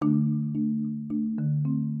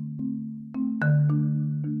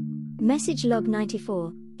Message log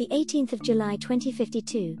 94, the 18th of July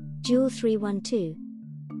 2052, Joule 312.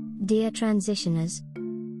 Dear transitioners,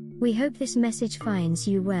 we hope this message finds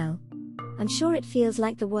you well. I'm sure it feels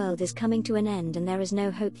like the world is coming to an end and there is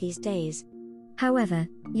no hope these days. However,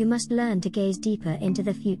 you must learn to gaze deeper into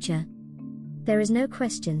the future. There is no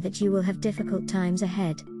question that you will have difficult times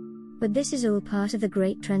ahead. But this is all part of the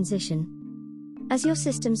great transition. As your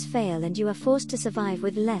systems fail and you are forced to survive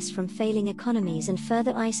with less from failing economies and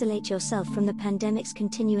further isolate yourself from the pandemic's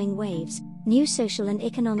continuing waves, new social and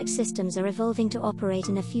economic systems are evolving to operate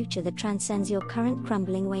in a future that transcends your current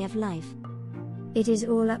crumbling way of life. It is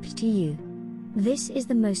all up to you. This is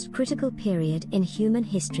the most critical period in human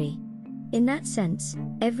history. In that sense,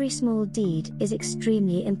 every small deed is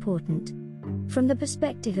extremely important. From the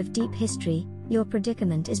perspective of deep history, your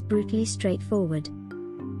predicament is brutally straightforward.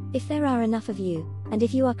 If there are enough of you, and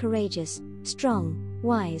if you are courageous, strong,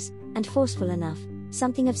 wise, and forceful enough,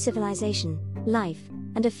 something of civilization, life,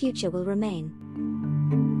 and a future will remain.